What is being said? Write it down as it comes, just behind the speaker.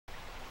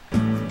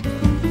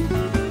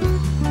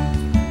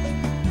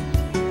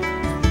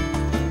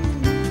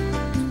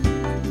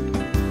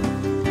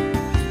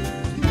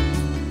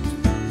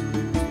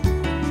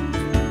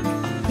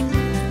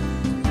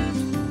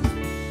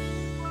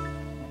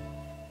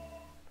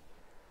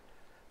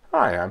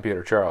Hi, I'm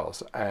Peter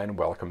Charles, and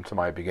welcome to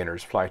my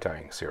beginner's fly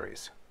tying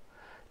series.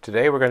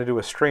 Today we're going to do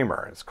a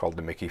streamer. It's called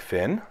the Mickey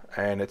Fin,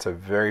 and it's a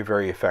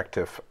very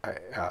effective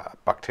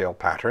bucktail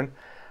pattern.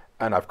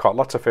 And I've caught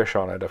lots of fish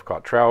on it. I've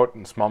caught trout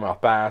and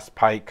smallmouth bass,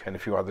 pike, and a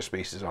few other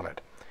species on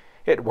it.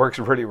 It works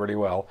really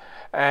well,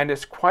 and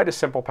it's quite a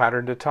simple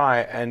pattern to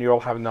tie, and you'll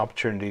have an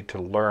opportunity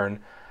to learn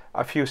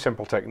a few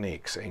simple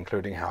techniques,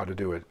 including how to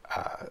do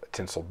a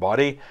tinsel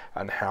body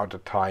and how to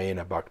tie in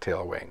a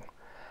bucktail wing.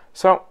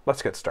 So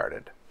let's get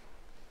started.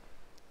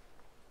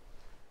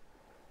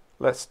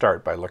 Let's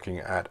start by looking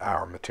at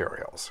our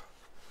materials.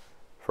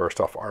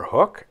 First off, our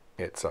hook.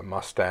 It's a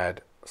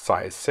Mustad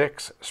size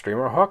 6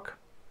 streamer hook.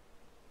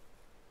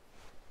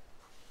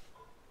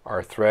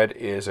 Our thread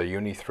is a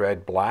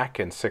uni-thread black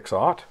in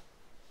 6/0.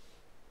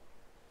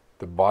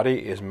 The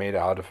body is made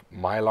out of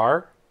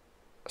mylar,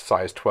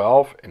 size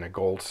 12 in a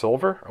gold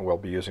silver, and we'll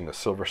be using the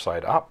silver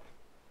side up.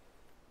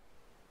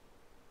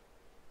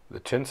 The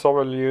tinsel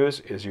we'll use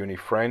is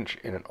uni-French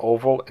in an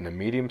oval in a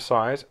medium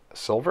size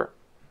silver.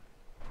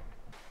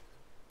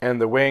 And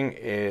the wing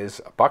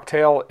is a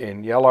bucktail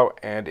in yellow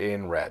and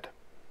in red.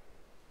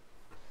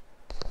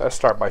 Let's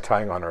start by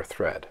tying on our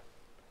thread.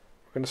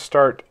 We're going to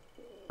start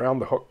around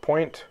the hook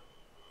point,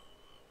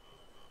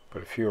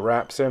 put a few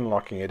wraps in,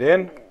 locking it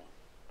in,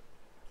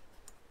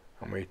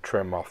 and we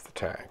trim off the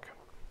tag.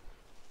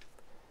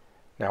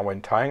 Now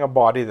when tying a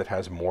body that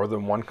has more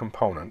than one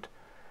component,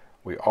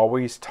 we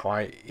always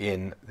tie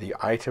in the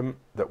item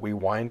that we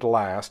wind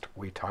last,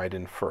 we tied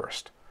in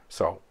first.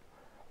 So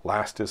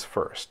last is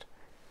first.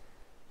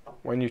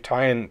 When you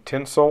tie in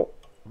tinsel,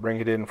 bring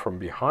it in from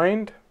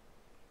behind,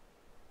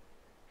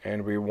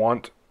 and we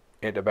want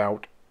it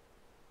about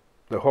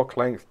the hook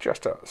length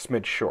just a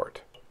smidge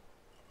short.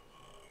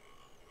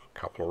 A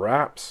couple of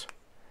wraps.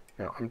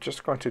 Now I'm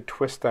just going to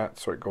twist that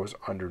so it goes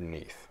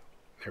underneath.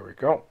 There we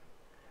go.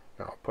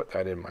 Now I'll put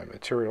that in my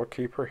material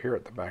keeper here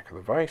at the back of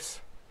the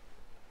vise.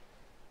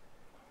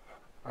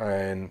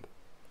 And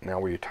now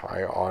we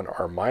tie on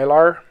our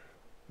mylar.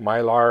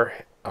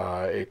 Mylar,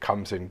 it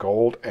comes in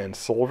gold and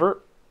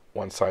silver.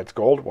 One side's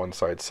gold, one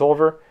side's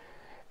silver.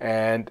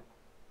 And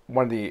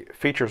one of the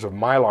features of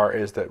mylar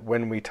is that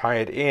when we tie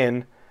it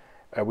in,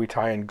 we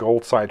tie in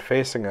gold side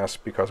facing us,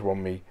 because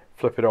when we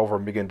flip it over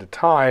and begin to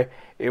tie,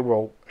 it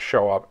will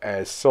show up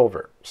as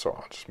silver. So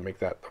I'll just make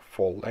that the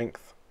full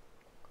length.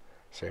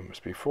 Same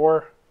as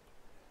before.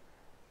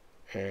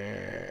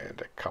 And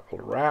a couple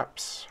of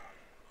wraps.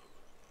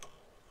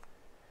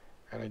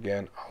 And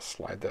again, I'll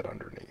slide that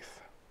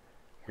underneath.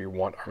 We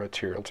want our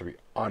material to be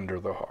under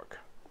the hook.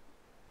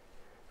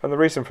 And the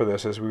reason for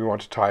this is we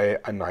want to tie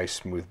a nice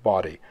smooth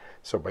body.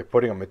 So by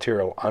putting a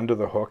material under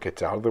the hook,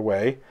 it's out of the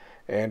way,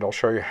 and I'll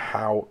show you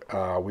how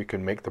we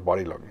can make the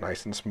body look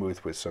nice and smooth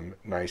with some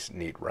nice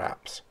neat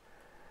wraps.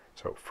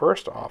 So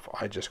first off,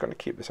 I'm just going to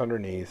keep this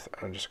underneath,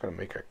 and I'm just going to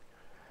make a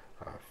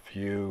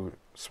few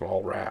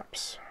small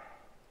wraps.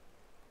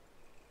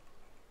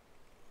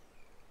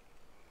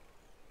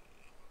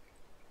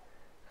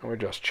 And we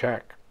just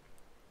check.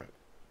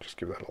 Just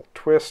give that a little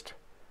twist.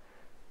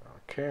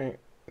 Okay,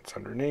 it's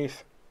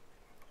underneath.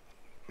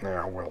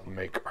 Now we'll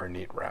make our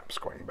neat wraps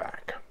going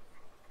back.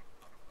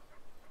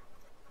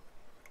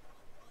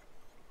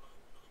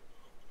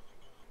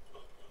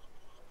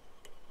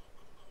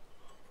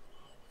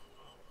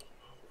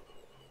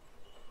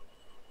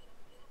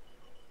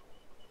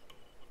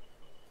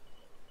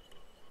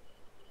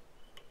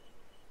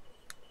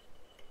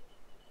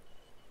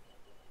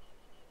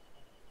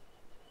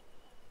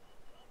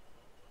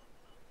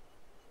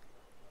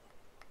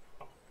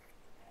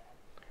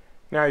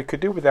 Now you could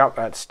do without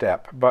that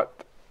step,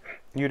 but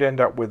you'd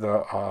end up with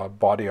a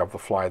body of the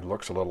fly that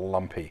looks a little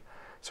lumpy.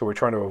 So we're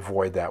trying to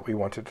avoid that. We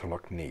want it to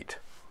look neat.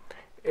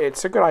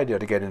 It's a good idea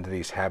to get into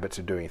these habits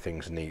of doing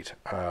things neat,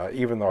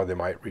 even though they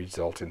might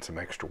result in some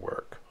extra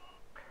work.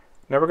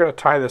 Now we're going to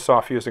tie this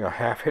off using a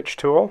half hitch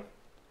tool.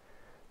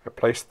 I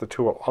place the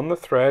tool on the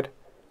thread,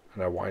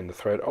 and I wind the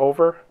thread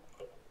over,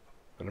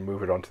 and I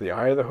move it onto the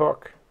eye of the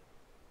hook,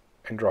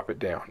 and drop it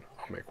down.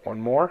 I'll make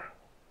one more,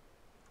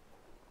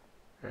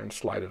 and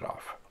slide it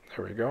off.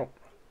 There we go.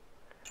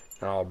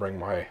 Now I'll bring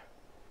my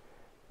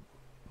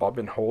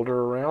bobbin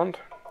holder around.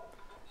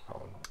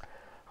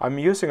 I'm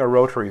using a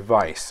rotary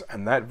vise,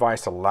 and that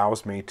vise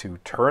allows me to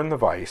turn the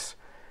vise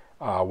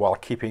while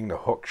keeping the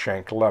hook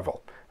shank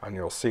level. And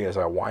you'll see as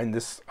I wind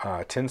this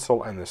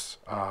tinsel and this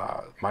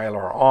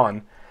mylar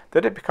on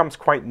that it becomes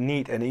quite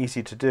neat and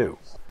easy to do.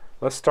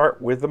 Let's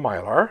start with the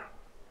mylar.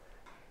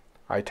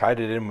 I tied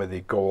it in with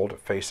the gold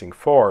facing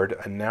forward,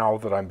 and now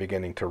that I'm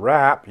beginning to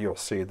wrap, you'll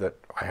see that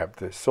I have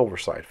the silver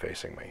side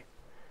facing me.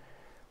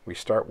 We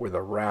start with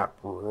a wrap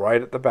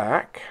right at the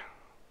back.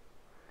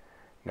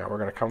 Now we're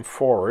going to come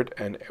forward,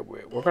 and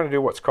we're going to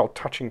do what's called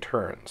touching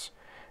turns.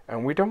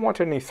 And we don't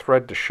want any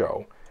thread to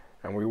show,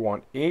 and we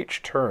want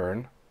each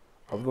turn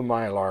of the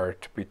mylar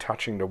to be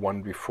touching the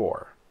one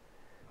before,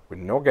 with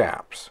no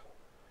gaps.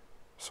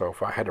 So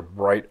if I had a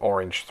bright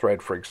orange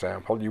thread, for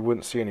example, you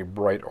wouldn't see any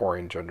bright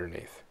orange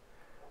underneath.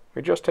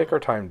 We just take our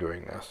time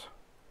doing this.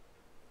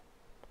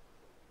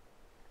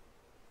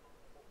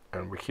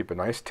 And we keep a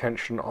nice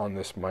tension on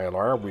this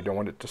mylar. We don't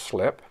want it to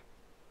slip.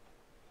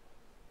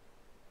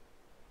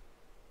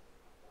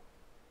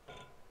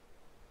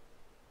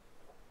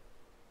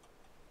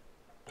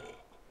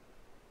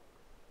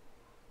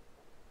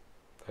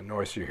 The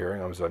noise you're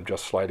hearing is I'm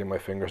just sliding my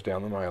fingers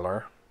down the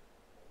mylar.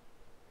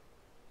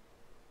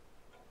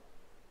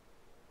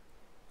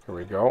 Here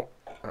we go.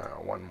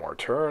 One more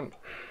turn.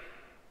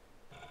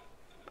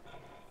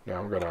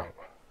 Now I'm going to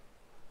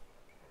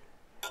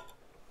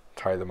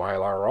tie the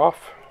mylar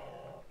off.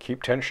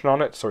 Keep tension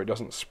on it so it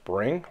doesn't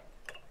spring.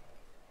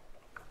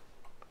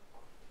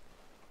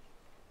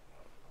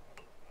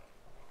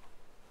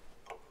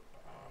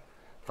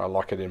 I'll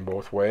lock it in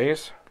both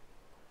ways.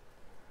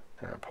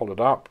 And pull it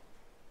up.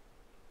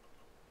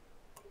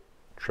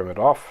 Trim it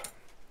off.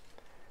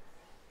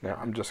 Now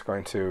I'm just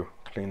going to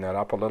clean that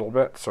up a little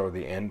bit so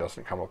the end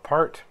doesn't come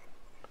apart.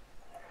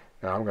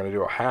 Now I'm going to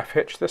do a half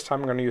hitch. This time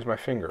I'm going to use my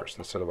fingers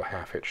instead of a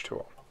half hitch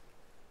tool.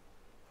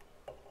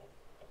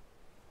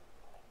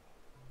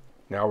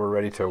 Now we're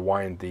ready to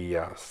wind the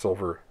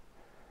silver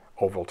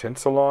oval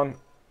tinsel on,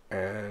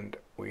 and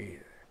we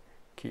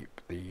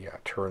keep the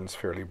turns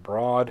fairly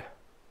broad.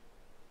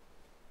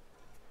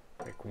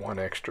 Make one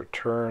extra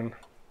turn.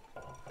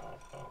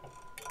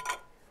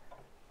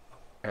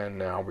 And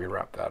now we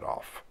wrap that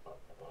off.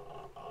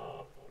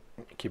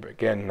 Keep it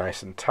again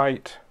nice and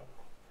tight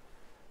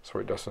so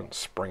it doesn't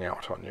spring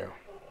out on you.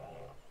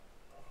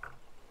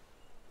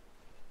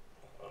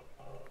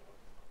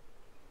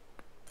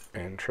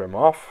 And trim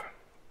off.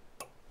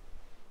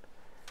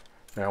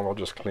 Now we'll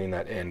just clean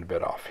that end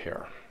bit off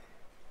here.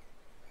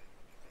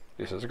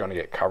 This is going to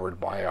get covered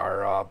by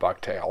our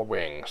bucktail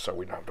wing, so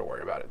we don't have to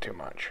worry about it too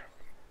much.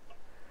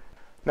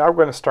 Now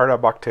we're going to start our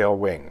bucktail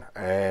wing,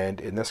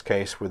 and in this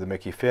case with the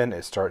Mickey fin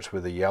it starts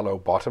with a yellow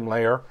bottom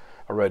layer,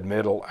 a red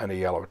middle, and a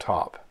yellow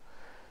top.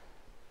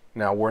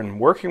 Now when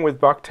working with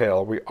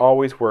bucktail we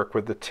always work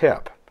with the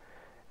tip,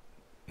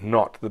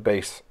 not the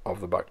base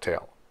of the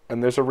bucktail,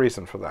 and there's a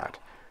reason for that.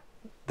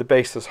 The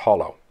base is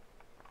hollow,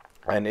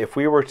 and if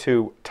we were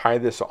to tie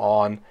this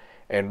on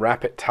and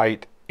wrap it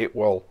tight, it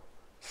will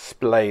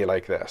splay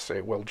like this.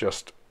 It will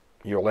just,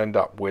 you'll end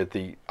up with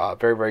the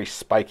very, very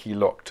spiky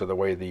look to the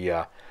way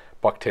the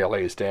bucktail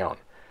lays down.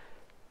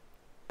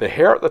 The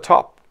hair at the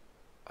top,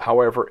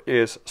 however,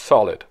 is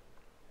solid,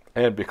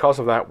 and because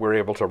of that we're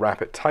able to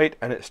wrap it tight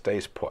and it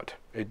stays put.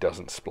 It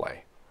doesn't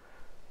splay.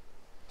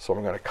 So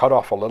I'm going to cut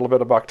off a little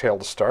bit of bucktail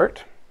to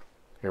start.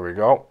 Here we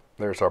go.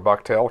 There's our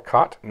bucktail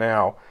cut.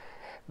 Now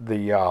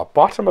the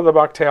bottom of the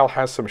bucktail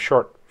has some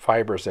short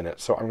fibers in it,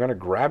 so I'm going to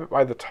grab it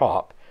by the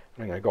top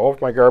and I'm going to go over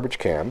my garbage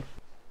can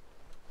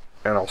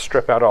and I'll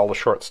strip out all the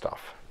short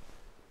stuff.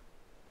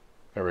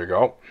 There we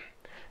go.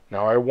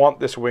 Now I want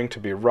this wing to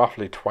be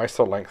roughly twice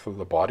the length of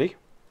the body.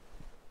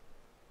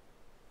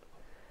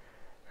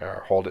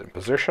 Hold it in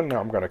position. Now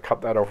I'm going to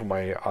cut that over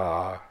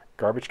my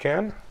garbage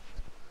can.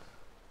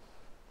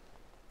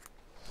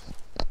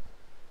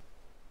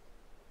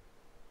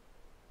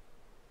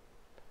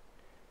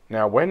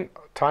 Now when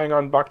tying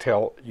on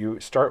bucktail, you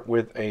start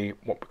with a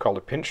what we call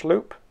a pinch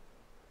loop,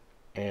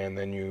 and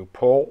then you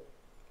pull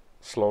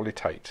slowly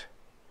tight.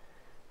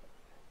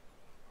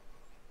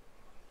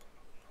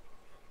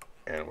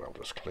 And we'll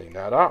just clean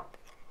that up.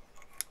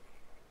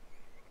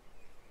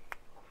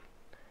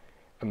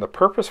 And the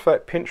purpose for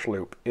that pinch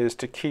loop is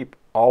to keep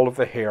all of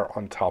the hair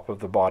on top of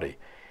the body.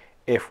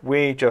 If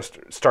we just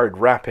started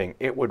wrapping,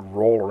 it would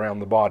roll around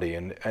the body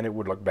and it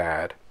would look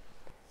bad.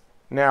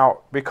 Now,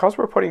 because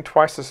we're putting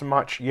twice as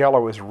much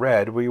yellow as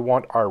red, we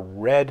want our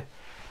red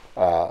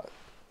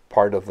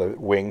part of the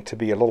wing to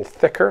be a little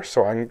thicker,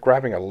 so I'm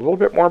grabbing a little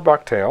bit more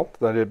bucktail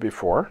than I did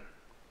before.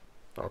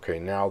 Okay,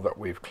 now that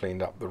we've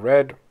cleaned up the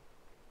red,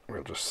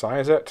 we'll just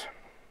size it.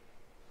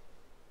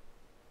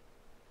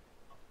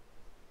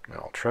 And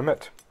I'll trim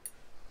it.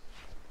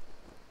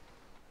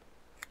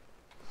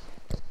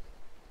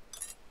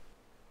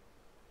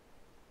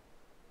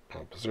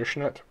 I'll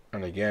position it,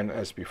 and again,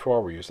 as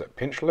before, we use that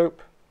pinch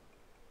loop.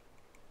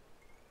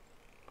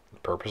 The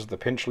purpose of the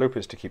pinch loop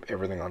is to keep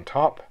everything on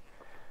top.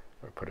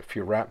 We'll put a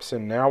few wraps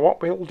in now.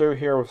 What we'll do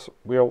here is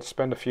we'll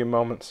spend a few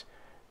moments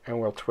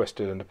and we'll twist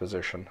it into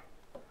position.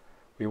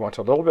 We want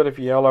a little bit of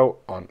yellow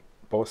on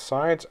both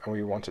sides and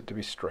we want it to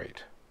be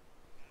straight.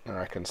 And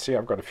I can see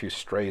I've got a few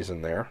strays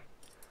in there.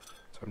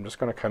 So I'm just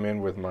going to come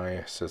in with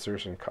my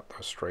scissors and cut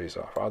those strays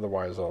off.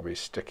 Otherwise I'll be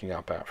sticking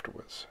up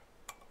afterwards.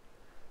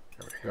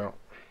 There we go.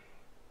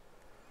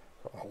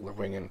 Hold the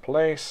wing in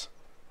place.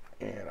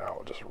 And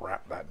I'll just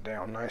wrap that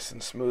down nice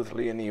and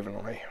smoothly and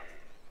evenly.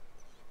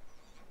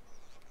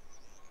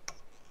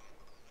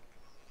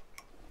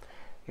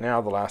 Now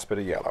the last bit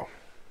of yellow.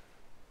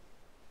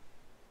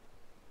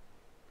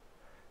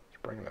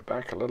 Just bring that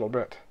back a little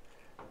bit.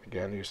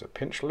 Again, use a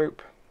pinch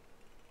loop.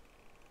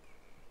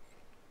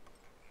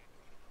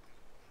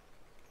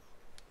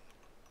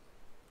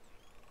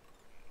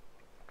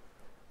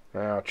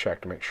 Now check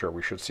to make sure.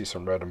 We should see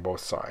some red on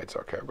both sides.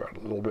 Okay, I've got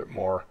a little bit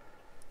more.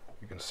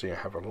 You can see I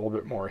have a little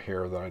bit more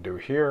here than I do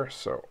here,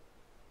 so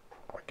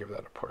I'll give that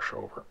a push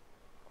over.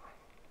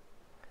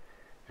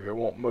 If it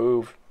won't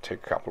move,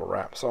 take a couple of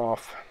wraps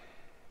off.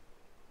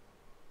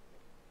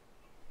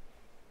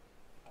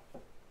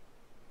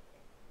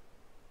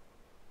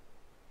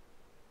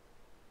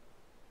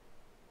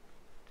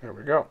 There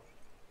we go.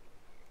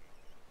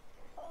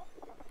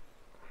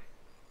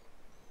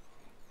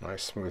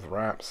 Nice smooth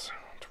wraps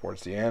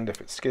towards the end.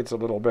 If it skids a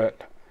little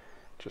bit,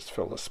 just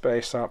fill the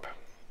space up.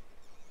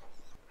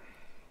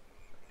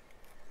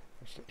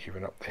 Just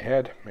even up the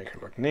head, make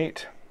it look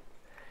neat.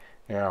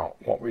 Now,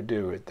 what we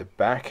do at the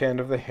back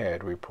end of the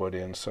head, we put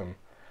in some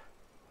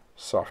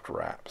soft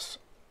wraps.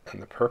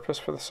 And the purpose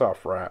for the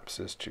soft wraps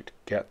is to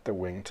get the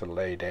wing to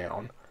lay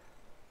down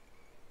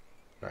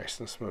nice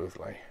and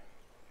smoothly.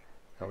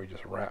 Now we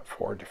just wrap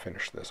forward to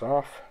finish this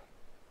off.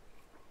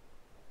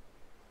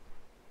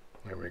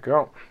 There we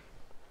go.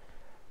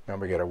 Now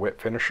we get a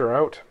whip finisher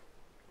out.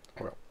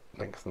 We'll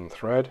lengthen the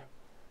thread.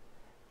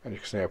 And you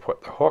can see I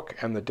put the hook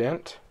and the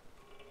dent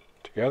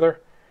together.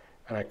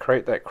 And I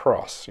create that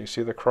cross. You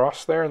see the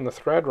cross there in the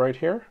thread right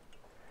here?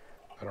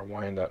 And I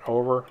wind that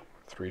over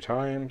 3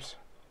 times.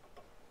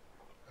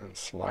 And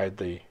slide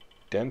the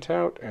dent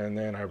out. And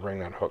then I bring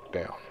that hook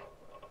down.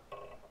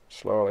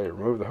 Slowly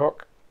remove the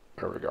hook.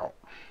 There we go.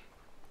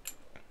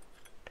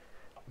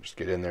 Just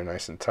get in there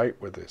nice and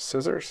tight with the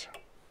scissors.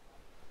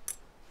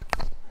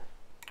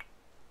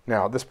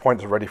 Now at this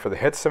point it's ready for the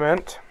head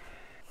cement.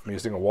 I'm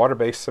using a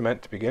water-based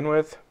cement to begin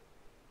with.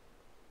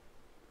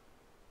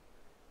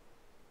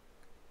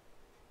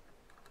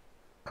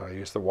 I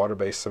use the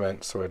water-based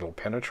cement so it'll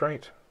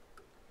penetrate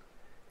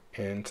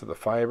into the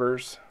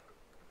fibers,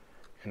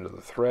 into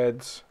the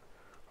threads,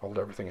 hold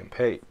everything in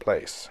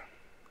place.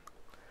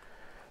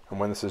 And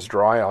when this is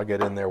dry, I'll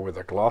get in there with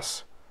a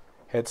gloss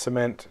head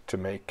cement to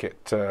make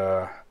it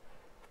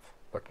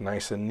look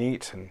nice and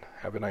neat and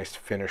have a nice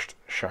finished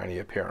shiny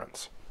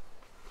appearance.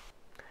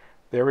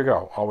 There we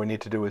go. All we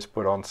need to do is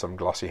put on some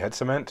glossy head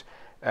cement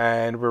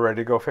and we're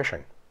ready to go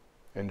fishing.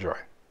 Enjoy.